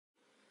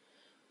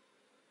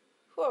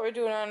What we're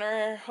doing on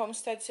our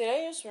homestead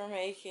today is we're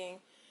making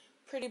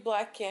pretty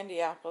black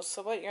candy apples.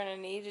 So what you're going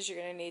to need is you're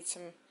going to need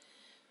some,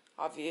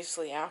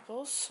 obviously,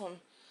 apples, some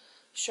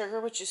sugar,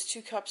 which is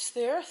 2 cups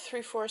there,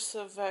 3/4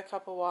 of a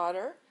cup of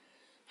water,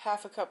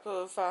 half a cup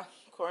of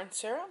corn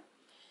syrup.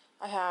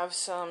 I have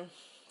some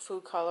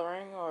food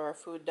coloring or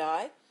food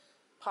dye,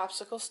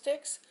 popsicle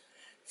sticks,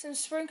 some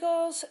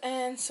sprinkles,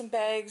 and some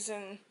bags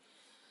and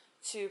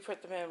to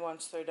put them in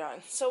once they're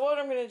done. So what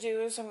I'm going to do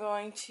is I'm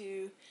going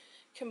to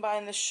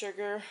combine the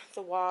sugar,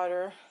 the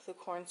water, the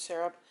corn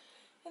syrup,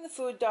 and the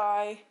food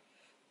dye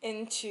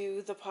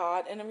into the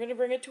pot, and I'm going to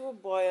bring it to a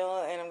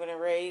boil, and I'm going to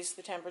raise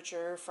the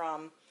temperature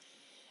from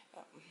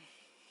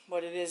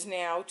what it is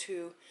now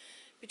to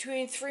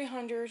between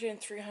 300 and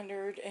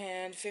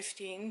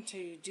 315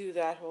 to do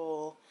that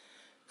whole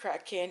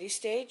crack candy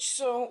stage.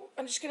 So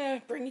I'm just going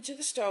to bring it to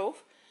the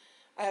stove.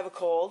 I have a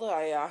cold.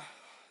 I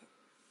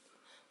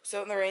was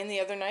out in the rain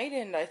the other night,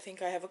 and I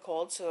think I have a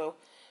cold, so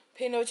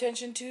pay no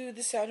attention to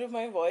the sound of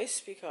my voice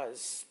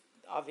because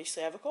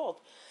obviously I have a cold.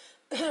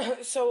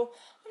 So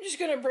I'm just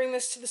going to bring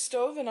this to the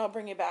stove and I'll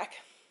bring you back.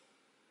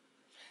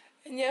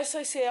 And yes,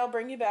 I say I'll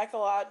bring you back a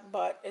lot,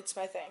 but it's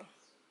my thing.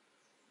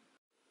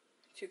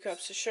 2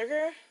 cups of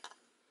sugar.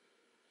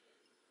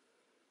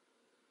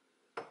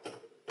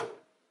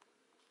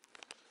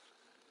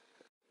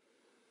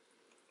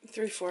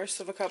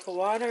 Three-fourths of a cup of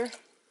water.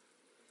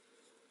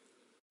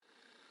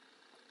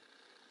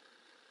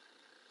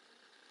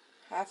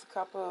 Half a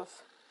cup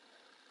of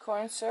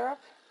corn syrup.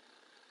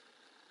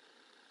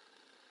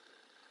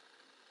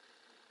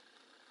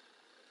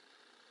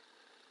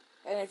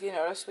 And if you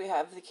notice, we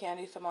have the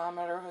candy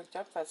thermometer hooked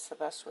up. That's the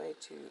best way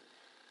to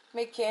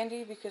make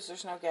candy because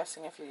there's no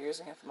guessing if you're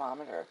using a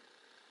thermometer.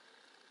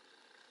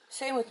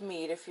 Same with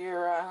meat. If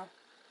you're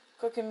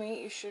cooking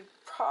meat, you should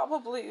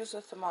probably use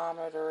a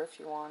thermometer if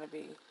you want to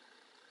be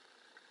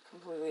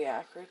completely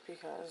accurate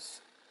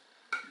because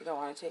you don't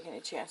want to take any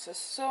chances.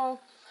 So,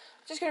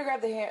 just going to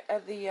grab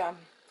the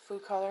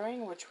food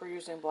coloring, which we're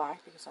using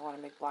black because I want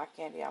to make black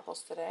candy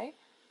apples today.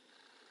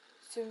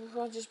 So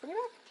we'll just bring it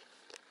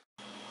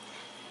back.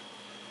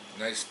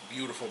 Nice,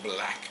 beautiful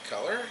black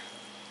color.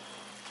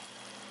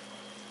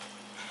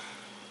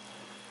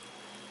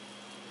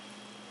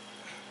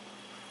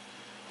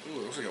 Ooh,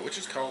 it looks like a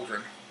witch's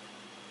cauldron.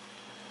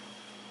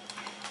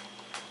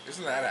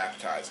 Isn't that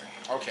appetizing?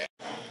 Okay.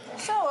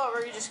 So what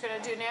we're just going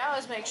to do now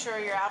is make sure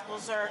your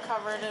apples are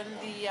covered in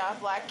the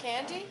black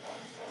candy.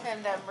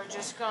 And then we're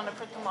just going to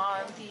put them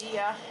on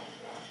the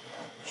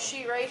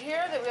sheet right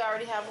here that we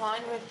already have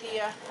lined with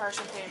the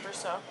parchment paper.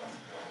 So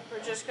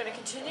we're just going to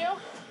continue.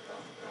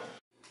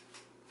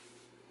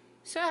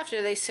 So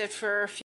after they sit for a few